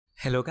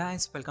Hello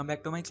guys, welcome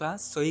back to my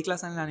class. So ಈ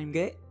ಕ್ಲಾಸಲ್ಲಿ ನಾನು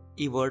ನಿಮಗೆ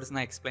ಈ ವರ್ಡ್ಸ್ನ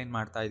ಎಕ್ಸ್ಪ್ಲೈನ್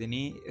ಮಾಡ್ತಾ ಇದ್ದೀನಿ.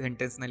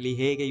 ಸೆಂಟೆನ್ಸ್ನಲ್ಲಿ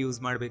ಹೇಗೆ ಯೂಸ್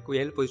ಮಾಡಬೇಕು,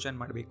 ಎಲ್ಲಿ ಪೊಸಿಷನ್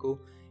ಮಾಡಬೇಕು,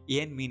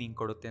 ಏನು ಮೀನಿಂಗ್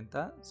ಕೊಡುತ್ತೆ ಅಂತ.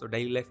 ಸೊ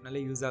ಡೈಲಿ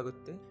ಲೈಫ್ನಲ್ಲೇ ಯೂಸ್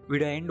ಆಗುತ್ತೆ.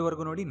 ವಿಡಿಯೋ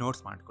ಎಂಡ್ವರೆಗೂ ನೋಡಿ,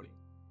 ನೋಟ್ಸ್ ಮಾಡ್ಕೊಳ್ಳಿ.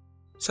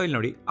 ಸೊ ಇಲ್ಲಿ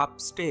ನೋಡಿ,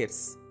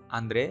 ಅಪ್ಸ್ಟೇರ್ಸ್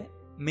ಅಂದರೆ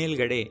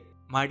ಮೇಲ್ಗಡೆ,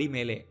 ಮಾಡಿ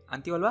ಮೇಲೆ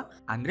ಅಂತೀವಲ್ವಾ,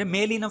 ಅಂದರೆ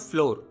ಮೇಲಿನ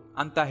ಫ್ಲೋರ್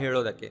ಅಂತ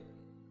ಹೇಳೋದಕ್ಕೆ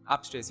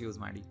ಅಪ್ಸ್ಟೇರ್ಸ್ ಯೂಸ್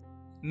ಮಾಡಿ.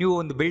 ನೀವು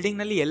ಒಂದು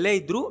ಬಿಲ್ಡಿಂಗ್ನಲ್ಲಿ ಎಲ್ಲೇ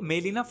ಇದ್ರೂ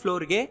ಮೇಲಿನ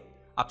ಫ್ಲೋರ್ಗೆ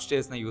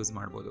ಅಪ್ಸ್ಟೇರ್ಸ್ನ ಯೂಸ್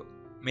ಮಾಡ್ಬೋದು.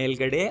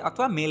 ಮೇಲ್ಗಡೆ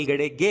ಅಥವಾ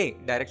ಮೇಲ್ಗಡೆಗೆ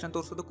ಡೈರೆಕ್ಷನ್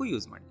ತೋರಿಸೋದಕ್ಕೂ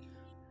ಯೂಸ್ ಮಾಡಿ.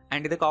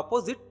 ಆ್ಯಂಡ್ ಇದಕ್ಕೆ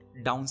ಆಪೋಸಿಟ್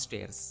ಡೌನ್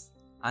ಸ್ಟೇರ್ಸ್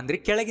ಅಂದರೆ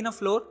ಕೆಳಗಿನ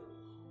floor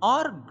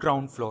R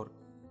ground floor,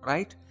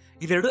 right?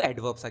 ಇವೆರಡು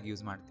ಅಡ್ವರ್ಬ್ಸ್ ಆಗಿ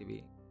ಯೂಸ್ ಮಾಡ್ತೀವಿ.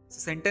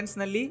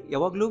 ಸೆಂಟೆನ್ಸ್ನಲ್ಲಿ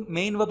ಯಾವಾಗಲೂ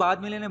ಮೇನ್ ವರ್ಬ್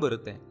ಆದಮೇಲೆ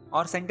ಬರುತ್ತೆ,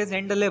 ಆರ್ ಸೆಂಟೆನ್ಸ್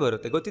ಎಂಡಲ್ಲೇ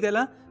ಬರುತ್ತೆ.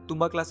 ಗೊತ್ತಿದೆಯಲ್ಲ,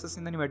 ತುಂಬ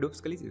ಕ್ಲಾಸಸ್ಸಿಂದ ನೀವು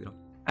ಅಡ್ವರ್ಬ್ಸ್ ಕಲಿತಿದ್ರು.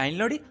 ಆ್ಯಂಡ್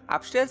ನೋಡಿ,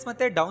 ಅಪ್ಸ್ಟೇರ್ಸ್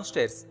ಮತ್ತು ಡೌನ್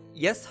ಸ್ಟೇರ್ಸ್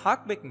ಎಸ್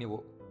ಹಾಕ್ಬೇಕು ನೀವು,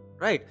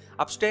 ರೈಟ್?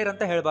 ಅಪ್ಸ್ಟೇರ್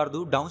ಅಂತ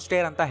ಹೇಳಬಾರ್ದು, ಡೌನ್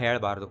ಸ್ಟೇರ್ ಅಂತ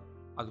ಹೇಳಬಾರ್ದು.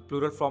 ಅದು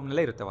ಪ್ಲೂರಲ್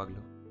ಫಾರ್ಮ್ನಲ್ಲೇ ಇರುತ್ತೆ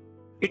ಯಾವಾಗಲೂ.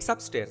 It's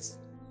upstairs,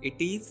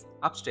 it is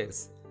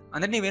upstairs.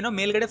 ಅಂದರೆ ನೀವೇನೋ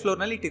ಮೇಲ್ಗಡೆ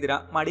ಫ್ಲೋರ್ನಲ್ಲಿ ಇಟ್ಟಿದ್ದೀರಾ,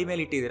 ಮಾಡಿ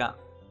ಮೇಲೆ ಇಟ್ಟಿದ್ದೀರಾ,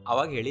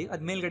 ಅವಾಗ ಹೇಳಿ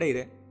ಅದು ಮೇಲ್ಗಡೆ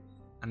ಇದೆ,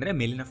 ಅಂದರೆ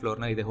ಮೇಲಿನ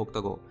ಫ್ಲೋರ್ನಲ್ಲಿ ಇದೆ,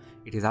 ಹೋಗ್ತಗೋ,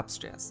 ಇಟ್ ಈಸ್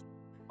ಅಪ್ಸ್ಟೇರ್ಸ್.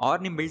 ಆರ್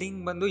ನಿಮ್ಮ ಬಿಲ್ಡಿಂಗ್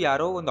ಬಂದು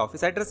ಯಾರೋ ಒಂದು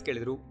ಆಫೀಸ್ ಅಡ್ರೆಸ್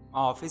ಕೇಳಿದ್ರು,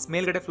 ಆ ಆಫೀಸ್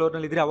ಮೇಲ್ಗಡೆ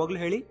ಫ್ಲೋರ್ನಲ್ಲಿ ಇದ್ರೆ ಅವಾಗಲೂ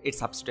ಹೇಳಿ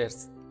ಇಟ್ಸ್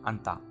ಅಪ್ಸ್ಟೇರ್ಸ್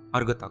ಅಂತ,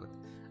 ಅವ್ರಿಗೆ ಗೊತ್ತಾಗುತ್ತೆ,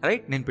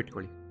 ರೈಟ್?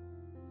 ನೆನ್ಪಿಟ್ಕೊಳ್ಳಿ,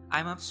 ಐ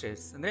ಆಮ್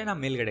ಅಪ್ಸ್ಟೇರ್ಸ್ ಅಂದರೆ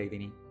ನಾನು ಮೇಲ್ಗಡೆ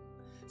ಇದ್ದೀನಿ.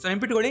 ಸೊ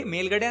ನೆನ್ಪಿಟ್ಕೊಳ್ಳಿ,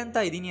 ಮೇಲ್ಗಡೆ ಅಂತ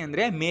ಇದ್ದೀನಿ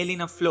ಅಂದರೆ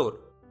ಮೇಲಿನ ಫ್ಲೋರ್,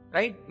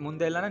 ರೈಟ್?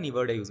 ಮುಂದೆ ಎಲ್ಲ ನಾನು ಈ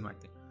ವರ್ಡೇ ಯೂಸ್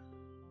ಮಾಡ್ತೀನಿ.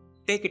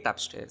 ಟೇಕ್ ಇಟ್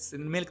ಅಪ್ಸ್ಟೇರ್ಸ್,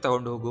 ಇದನ್ನ ಮೇಲ್ಗೆ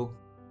ತಗೊಂಡು ಹೋಗು.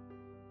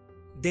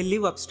 ದೇ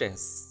ಲಿವ್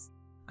ಅಪ್ಸ್ಟೇರ್ಸ್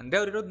ಅಂದರೆ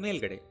ಅವ್ರು ಇರೋದು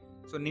ಮೇಲ್ಗಡೆ.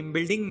 ಸೊ ನಿಮ್ಮ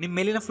ಬಿಲ್ಡಿಂಗ್, ನಿಮ್ಮ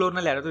ಮೇಲಿನ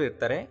ಫ್ಲೋರ್ನಲ್ಲಿ ಯಾರಾದರೂ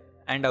ಇರ್ತಾರೆ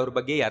ಆ್ಯಂಡ್ ಅವ್ರ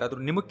ಬಗ್ಗೆ ಯಾರಾದರೂ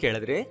ನಿಮಗೆ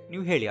ಕೇಳಿದ್ರೆ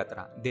ನೀವು ಹೇಳಿ ಆ ಥರ,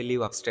 ದೇ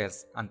ಲಿವ್ ಅಪ್ಸ್ಟೇರ್ಸ್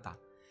ಅಂತ.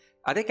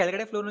 ಅದೇ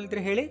ಕೆಳಗಡೆ ಫ್ಲೋರ್ನಲ್ಲಿ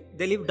ಇದ್ರೆ ಹೇಳಿ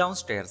ದೇ ಲಿವ್ ಡೌನ್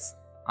ಸ್ಟೇರ್ಸ್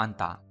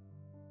ಅಂತ.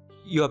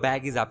 ಯುವರ್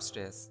ಬ್ಯಾಗ್ ಈಸ್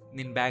ಅಪ್ಸ್ಟೇರ್ಸ್,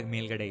 ನಿನ್ನ ಬ್ಯಾಗ್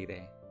ಮೇಲ್ಗಡೆ ಇದೆ.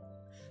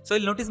 ಸೊ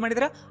ಇಲ್ಲಿ ನೋಟಿಸ್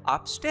ಮಾಡಿದ್ರೆ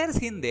ಅಪ್ಸ್ಟೇರ್ಸ್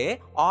ಹಿಂದೆ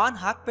ಆನ್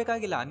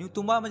ಹಾಕಬೇಕಾಗಿಲ್ಲ. ನೀವು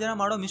ತುಂಬ ಜನ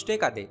ಮಾಡೋ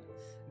ಮಿಸ್ಟೇಕ್ ಅದೇ,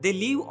 ದೇ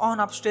ಲಿವ್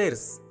ಆನ್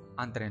ಅಪ್ಸ್ಟೇರ್ಸ್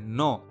ಅಂತಾರೆ.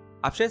 ನೋ,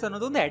 ಅಪ್ಸ್ಟೇರ್ಸ್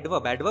ಅನ್ನೋದು ಒಂದು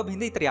ಅಡ್ವರ್ಬ್. ಅಡ್ವರ್ಬ್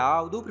ಹಿಂದೆ ಈ ಥರ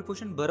ಯಾವುದೂ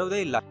ಪ್ರಿಪೋಷನ್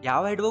ಬರೋದೇ ಇಲ್ಲ,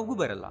 ಯಾವ ಅಡ್ವರ್ಬ್ಗೂ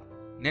ಬರಲ್ಲ.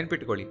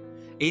 ನೆನ್ಪಿಟ್ಕೊಳ್ಳಿ,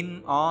 ಇನ್,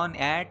 ಆನ್,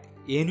 ಆಟ್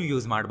ಏನು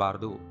ಯೂಸ್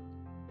ಮಾಡಬಾರ್ದು.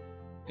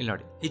 ಇಲ್ಲಿ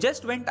ನೋಡಿ, ಹಿ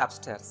ಜಸ್ಟ್ ವೆಂಟ್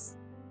ಅಪ್ಸ್ಟೇರ್ಸ್,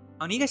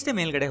 ಅವನೀಗಷ್ಟೇ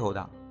ಮೇಲ್ಗಡೆ ಹೋದ.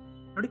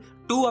 ನೋಡಿ,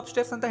 ಟೂ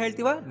ಅಪ್ಸ್ಟೇರ್ಸ್ ಅಂತ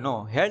ಹೇಳ್ತೀವ? ನೋ,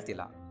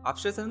 ಹೇಳ್ತಿಲ್ಲ.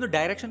 ಅಪ್ಸ್ಟೇರ್ಸ್ ಅನ್ನೋದು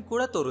ಡೈರೆಕ್ಷನ್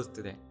ಕೂಡ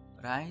ತೋರಿಸ್ತಿದೆ,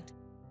 right?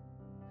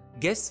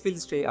 Guess will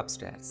stay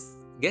upstairs,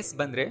 guess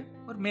ಬಂದರೆ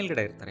ಅವ್ರು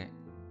ಮೇಲ್ಗಡೆ ಇರ್ತಾರೆ.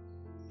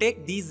 ಟೇಕ್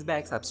ದೀಸ್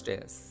ಬ್ಯಾಗ್ಸ್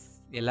ಅಪ್ಸ್ಟೇರ್ಸ್,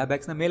 ಎಲ್ಲ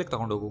ಬ್ಯಾಗ್ಸ್ನ ಮೇಲಕ್ಕೆ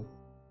ತಗೊಂಡೋಗು.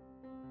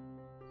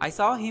 I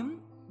saw him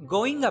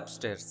going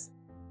upstairs,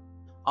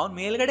 ಅವ್ನು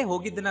ಮೇಲ್ಗಡೆ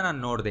ಹೋಗಿದ್ದನ್ನ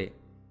ನಾನು ನೋಡಿದೆ.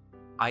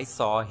 I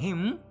saw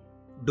him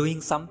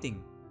doing something,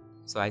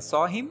 so I saw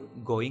him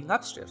going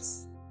upstairs.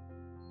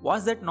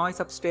 Was that noise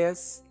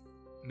upstairs?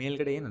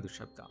 ಮೇಲ್ಗಡೆ ಏನದು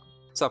ಶಬ್ದ.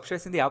 ಸೊ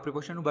ಅಪ್ಸ್ಟೇರ್ಸಿಂದ ಯಾವ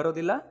ಪ್ರಿಪೋಷನು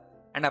ಬರೋದಿಲ್ಲ,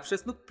 ಆ್ಯಂಡ್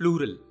ಅಪ್ಸ್ಟೇರ್ಸ್ನು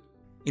ಪ್ಲೂರಲ್.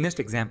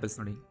 ಇನ್ನಷ್ಟು ಎಕ್ಸಾಂಪಲ್ಸ್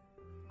ನೋಡಿ.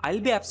 I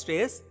will be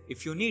upstairs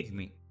if you need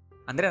me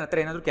ಅಂದರೆ ನನ್ನ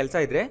ಹತ್ರ ಏನಾದರೂ ಕೆಲಸ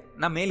ಇದ್ದರೆ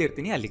ನಾನು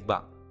ಮೇಲಿರ್ತೀನಿ, ಅಲ್ಲಿಗೆ ಬಾ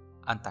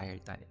ಅಂತ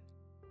ಹೇಳ್ತಾನೆ.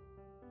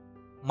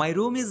 ಮೈ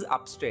room is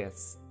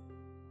upstairs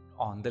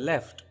on the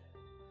left.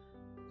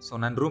 So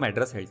ನನ್ನ ರೂಮ್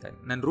ಅಡ್ರೆಸ್ ಹೇಳ್ತಾನೆ,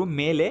 ನನ್ನ ರೂಮ್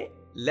ಮೇಲೆ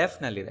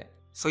ಲೆಫ್ಟ್ನಲ್ಲಿದೆ.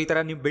 ಸೊ ಈ ಥರ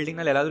ನೀವು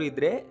ಬಿಲ್ಡಿಂಗ್ನಲ್ಲಿ ಎಲ್ಲಾದರೂ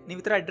ಇದ್ದರೆ ನೀವು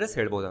ಈ ಥರ ಅಡ್ರೆಸ್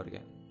ಹೇಳ್ಬೋದು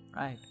ಅವ್ರಿಗೆ,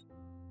 right?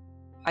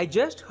 I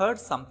just heard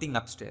something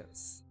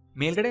upstairs,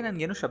 ಮೇಲ್ಗಡೆ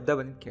ನನಗೇನು ಶಬ್ದ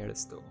ಬಂದಿದ್ದು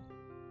ಕೇಳಿಸ್ತು.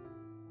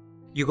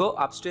 You go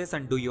upstairs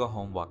and do your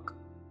home work.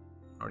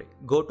 ನೋಡಿ,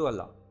 ಗೋ ಟು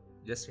ಅಲ್ಲ,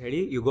 ಜಸ್ಟ್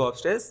ಹೇಳಿ you go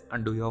upstairs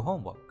and do your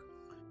home work.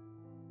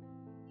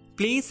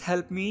 Please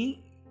help me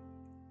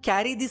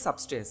carry this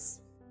upstairs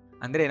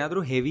ಅಂದರೆ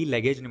ಏನಾದರೂ heavy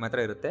luggage ನಿಮ್ಮ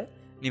ಹತ್ರ ಇರುತ್ತೆ,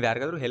 ನೀವು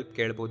ಯಾರಿಗಾದ್ರೂ ಹೆಲ್ಪ್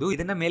ಕೇಳ್ಬೋದು,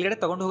 ಇದನ್ನು ಮೇಲ್ಗಡೆ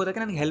ತೊಗೊಂಡು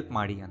ಹೋಗೋದಕ್ಕೆ ನನಗೆ ಹೆಲ್ಪ್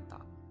ಮಾಡಿ ಅಂತ.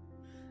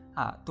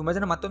 ತುಂಬ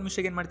ಜನ ಮತ್ತೊಂದು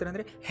ಮಿಸ್ಟೇಕ್ ಏನು ಮಾಡ್ತಾರೆ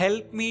ಅಂದರೆ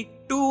ಹೆಲ್ಪ್ ಮೀ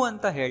ಟು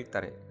ಅಂತ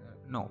ಹೇಳ್ತಾರೆ.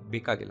 ನೋ,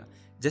 ಬೇಕಾಗಿಲ್ಲ,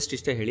 ಜಸ್ಟ್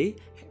ಇಷ್ಟೇ ಹೇಳಿ,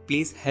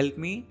 please help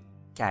me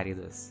carry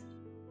this.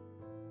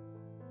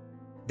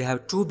 They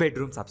have 2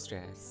 bedrooms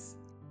upstairs.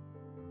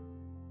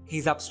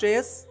 He's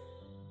upstairs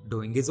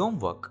doing his home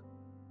work.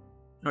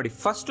 ನೋಡಿ,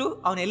 ಫಸ್ಟು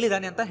ಅವನು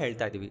ಎಲ್ಲಿದ್ದಾನೆ ಅಂತ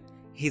ಹೇಳ್ತಾ ಇದ್ದೀವಿ.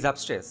 ಹೀಸ್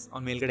ಅಪ್ಸ್ಟೇರ್ಸ್,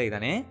 ಅವ್ನು ಮೇಲ್ಗಡೆ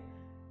ಇದ್ದಾನೆ,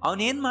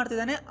 ಅವನೇನು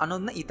ಮಾಡ್ತಿದ್ದಾನೆ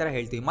ಅನ್ನೋದನ್ನ ಈ ಥರ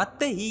ಹೇಳ್ತೀವಿ.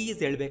 ಮತ್ತೆ ಹೀ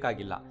ಈಸ್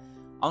ಹೇಳಬೇಕಾಗಿಲ್ಲ,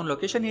 ಅವ್ನ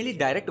ಲೊಕೇಶನ್ ಹೇಳಿ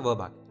ಡೈರೆಕ್ಟ್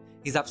ವರ್ಬ್ ಆಗಿ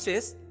is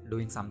upstairs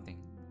doing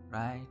something,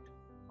 right?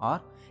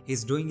 R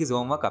is doing his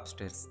home work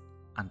upstairs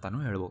ಅಂತಾನೂ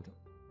ಹೇಳ್ಬೋದು.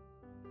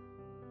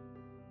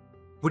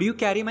 Would you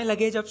carry my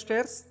luggage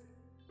upstairs?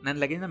 ನನ್ನ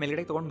ಲಗೇಜ್ನ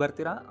ಮೇಲ್ಗಡೆ ತೊಗೊಂಡು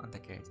ಬರ್ತೀರಾ ಅಂತ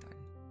ಕೇಳ್ತಾರೆ.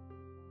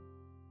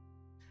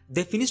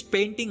 They finished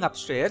painting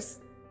upstairs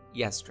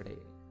yesterday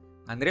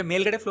ಅಂದರೆ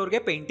ಮೇಲ್ಗಡೆ ಫ್ಲೋರ್ಗೆ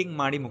ಪೇಂಟಿಂಗ್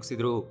ಮಾಡಿ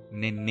ಮುಗಿಸಿದ್ರು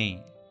ನಿನ್ನೆ.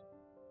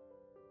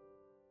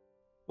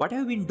 What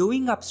have been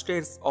doing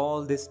upstairs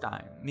all this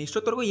time? ನೀ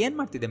ಇಷ್ಟೊತ್ತವರೆಗೂ ಏನು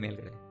ಮಾಡ್ತಿದ್ದೆ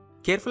ಮೇಲ್ಗಡೆ?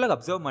 ಕೇರ್ಫುಲ್ಲಾಗಿ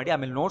ಅಬ್ಸರ್ವ್ ಮಾಡಿ,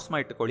 ಆಮೇಲೆ ನೋಟ್ಸ್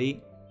ಮಾಡಿ ಇಟ್ಕೊಳ್ಳಿ,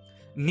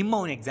 ನಿಮ್ಮ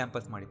ಅವನ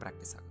ಎಕ್ಸಾಂಪಲ್ಸ್ ಮಾಡಿ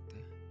ಪ್ರಾಕ್ಟೀಸ್ ಆಗುತ್ತೆ.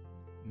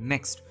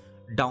 ನೆಕ್ಸ್ಟ್,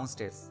 ಡೌನ್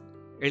ಸ್ಟೇರ್ಸ್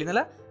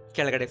ಹೇಳಿದ್ನಲ್ಲ,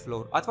 ಕೆಳಗಡೆ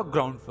ಫ್ಲೋರ್ ಅಥವಾ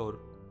ground floor,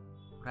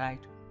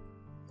 right?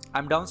 I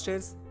am down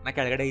stairs, ನಾನು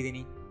ಕೆಳಗಡೆ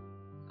ಇದ್ದೀನಿ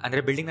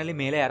ಅಂದರೆ ಬಿಲ್ಡಿಂಗ್ನಲ್ಲಿ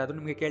ಮೇಲೆ ಯಾರಾದರೂ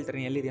ನಿಮಗೆ ಕೇಳ್ತಾರೆ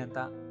ನೀ ಎಲ್ಲಿದೆ ಅಂತ,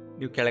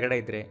 ನೀವು ಕೆಳಗಡೆ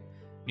ಇದ್ದರೆ,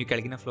 ನೀವು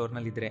ಕೆಳಗಿನ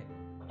ಫ್ಲೋರ್ನಲ್ಲಿದ್ದರೆ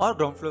ಆರ್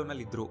ಗ್ರೌಂಡ್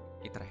ಫ್ಲೋರ್ನಲ್ಲಿ ಇದ್ರು,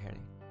 ಈ ಥರ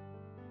ಹೇಳಿ.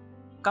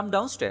 ಕಮ್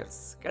ಡೌನ್ ಸ್ಟೇರ್ಸ್,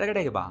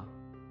 ಕೆಳಗಡೆಗೆ ಬಾ.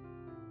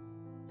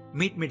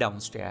 Meet me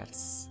down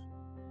stairs.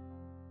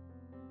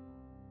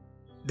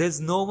 There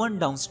is no one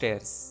down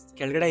stairs,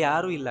 ಕೆಳಗಡೆ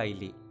ಯಾರೂ ಇಲ್ಲ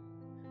ಇಲ್ಲಿ.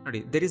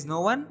 ನೋಡಿ, there is no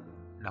one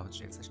down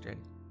stairs ಅಷ್ಟೇ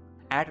ಹೇಳಿ.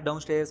 ಆಟ್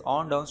down stairs,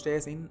 on down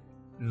stairs, in,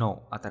 no,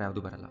 ಆ ಥರ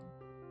ಯಾವುದು ಬರಲ್ಲ.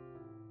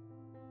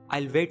 I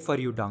will wait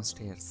for you down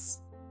stairs.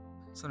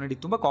 So ನೋಡಿ,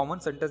 ತುಂಬ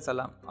ಕಾಮನ್ ಸೆಂಟೆನ್ಸ್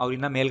ಅಲ್ಲ. ಅವ್ರು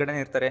ಇನ್ನೂ ಮೇಲ್ಗಡೆ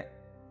ಇರ್ತಾರೆ,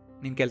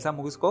 ನಿನ್ನ ಕೆಲಸ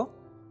ಮುಗಿಸ್ಕೋ,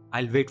 I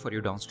will wait for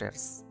you down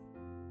stairs.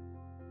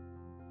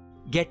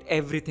 Get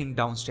everything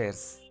down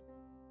stairs,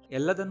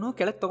 ಎಲ್ಲದನ್ನು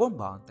ಕೆಳಗೆ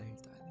ತಗೊಂಬಾ ಅಂತ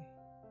ಹೇಳ್ತಾ ಇದೆ.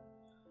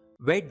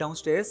 Wait down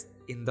stairs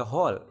in the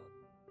hall,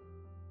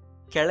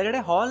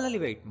 ಕೆಳಗಡೆ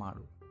ಹಾಲ್ನಲ್ಲಿ ವೇಟ್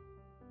ಮಾಡು.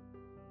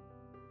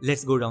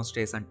 Let's go down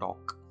stairs and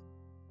talk.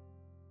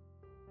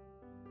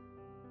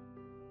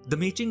 The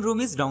meeting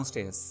room is down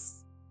stairs.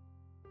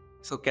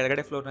 So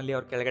ಕೆಳಗಡೆ ಫ್ಲೋರ್ನಲ್ಲಿ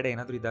ಅವ್ರ ಕೆಳಗಡೆ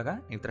ಏನಾದರೂ ಇದ್ದಾಗ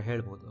ನೀವು ಥರ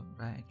ಹೇಳ್ಬೋದು,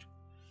 right.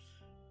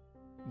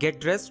 Get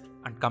dressed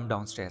and come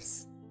down stairs,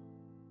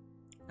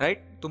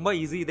 right. ತುಂಬ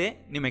ಈಸಿ ಇದೆ,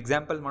 ನಿಮ್ಮ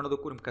ಎಕ್ಸಾಂಪಲ್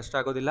ಮಾಡೋದಕ್ಕೂ ನಿಮ್ಗೆ ಕಷ್ಟ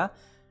ಆಗೋದಿಲ್ಲ.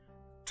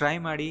 ಟ್ರೈ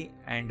ಮಾಡಿ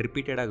ಆ್ಯಂಡ್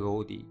ರಿಪೀಟೆಡಾಗಿ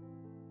ಓದಿ.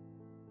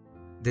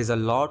 There is a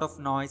lot of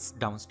noise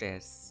down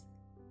stairs,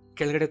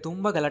 ಕೆಳಗಡೆ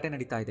ತುಂಬ ಗಲಾಟೆ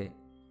ನಡೀತಾ ಇದೆ.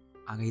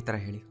 ಆಗ ಈ ಥರ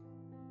ಹೇಳಿ,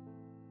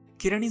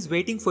 Kiran is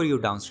waiting for you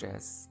down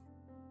stairs.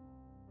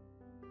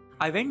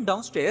 I went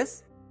down stairs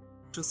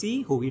to C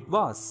who it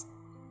was.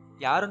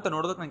 ಯಾರು ಅಂತ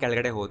ನೋಡೋದಕ್ಕೆ ನಾನು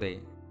ಕೆಳಗಡೆ ಹೋದೆ.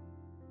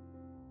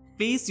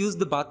 Please use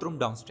the bathroom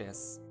down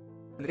stairs,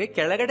 ಅಂದರೆ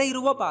ಕೆಳಗಡೆ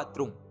ಇರುವ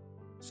ಬಾತ್ರೂಮ್.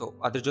 ಸೊ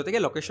ಅದ್ರ ಜೊತೆಗೆ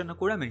ಲೊಕೇಶನ್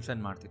ಕೂಡ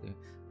ಮೆನ್ಷನ್ ಮಾಡ್ತಿದ್ದೀವಿ.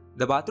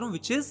 The bathroom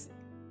which is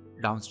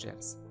down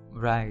stairs,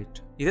 right.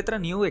 ಇದೇ ಥರ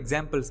ನೀವು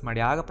ಎಕ್ಸಾಂಪಲ್ಸ್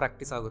ಮಾಡಿ, ಆಗ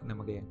ಪ್ರಾಕ್ಟೀಸ್ ಆಗುತ್ತೆ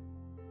ನಿಮಗೆ.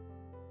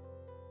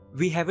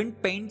 V haven't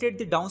painted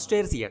the down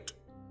stairs yet,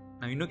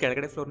 ನಾವು ಇನ್ನೂ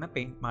ಕೆಳಗಡೆ ಫ್ಲೋರ್ನ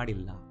ಪೇಂಟ್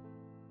ಮಾಡಿಲ್ಲ.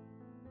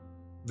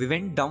 We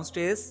went down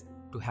stairs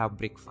to have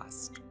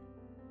breakfast.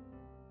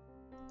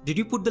 Did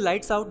you put the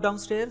lights out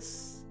down stairs?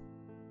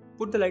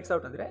 Put the lights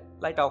out ಅಂದರೆ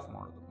ಲೈಟ್ ಆಫ್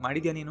ಮಾಡೋದು.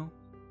 ಮಾಡಿದ್ಯಾ ನೀನು?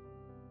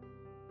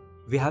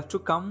 We have to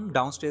come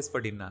down stairs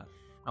for dinner.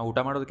 ನಾವು ಊಟ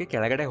ಮಾಡೋದಕ್ಕೆ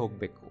ಕೆಳಗಡೆ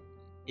ಹೋಗಬೇಕು,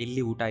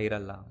 ಇಲ್ಲಿ ಊಟ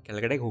ಇರಲ್ಲ,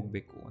 ಕೆಳಗಡೆಗೆ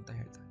ಹೋಗಬೇಕು ಅಂತ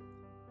ಹೇಳ್ತಾರೆ.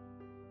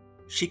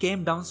 She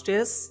came down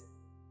stairs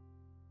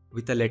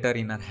with a letter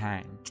in her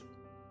hand.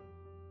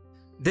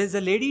 There is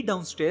a lady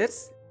down stairs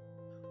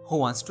who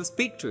wants to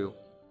speak to you.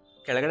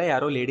 ಕೆಳಗಡೆ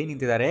ಯಾರೋ ಲೇಡಿ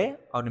ನಿಂತಿದ್ದಾರೆ,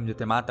 ಅವ್ರು ನಿಮ್ಮ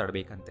ಜೊತೆ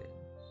ಮಾತಾಡಬೇಕಂತೆ,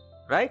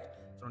 ರೈಟ್.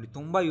 ನೋಡಿ,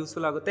 ತುಂಬ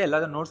ಯೂಸ್ಫುಲ್ ಆಗುತ್ತೆ.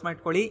 ಎಲ್ಲದನ್ನು ನೋಟ್ಸ್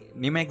ಮಾಡ್ಕೊಳ್ಳಿ,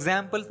 ನಿಮ್ಮ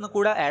ಎಕ್ಸಾಂಪಲ್ಸ್ನ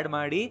ಕೂಡ ಆ್ಯಡ್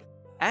ಮಾಡಿ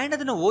ಆ್ಯಂಡ್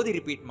ಅದನ್ನು ಓದಿ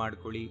ರಿಪೀಟ್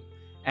ಮಾಡ್ಕೊಳ್ಳಿ.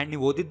 ಆ್ಯಂಡ್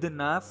ನೀವು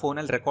ಓದಿದ್ದನ್ನು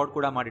ಫೋನಲ್ಲಿ ರೆಕಾರ್ಡ್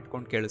ಕೂಡ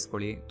ಮಾಡಿಟ್ಕೊಂಡು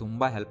ಕೇಳಿಸ್ಕೊಳ್ಳಿ,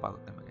 ತುಂಬ ಹೆಲ್ಪ್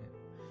ಆಗುತ್ತೆ ನಮಗೆ.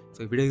 ಸೊ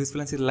ಈ ವಿಡಿಯೋ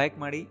ಯೂಸ್ಫುಲ್ ಅನ್ಸಿದ್ರೆ ಲೈಕ್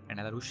ಮಾಡಿ ಆ್ಯಂಡ್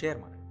ಎಲ್ಲರೂ ಶೇರ್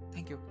ಮಾಡಿ.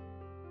 Thank you.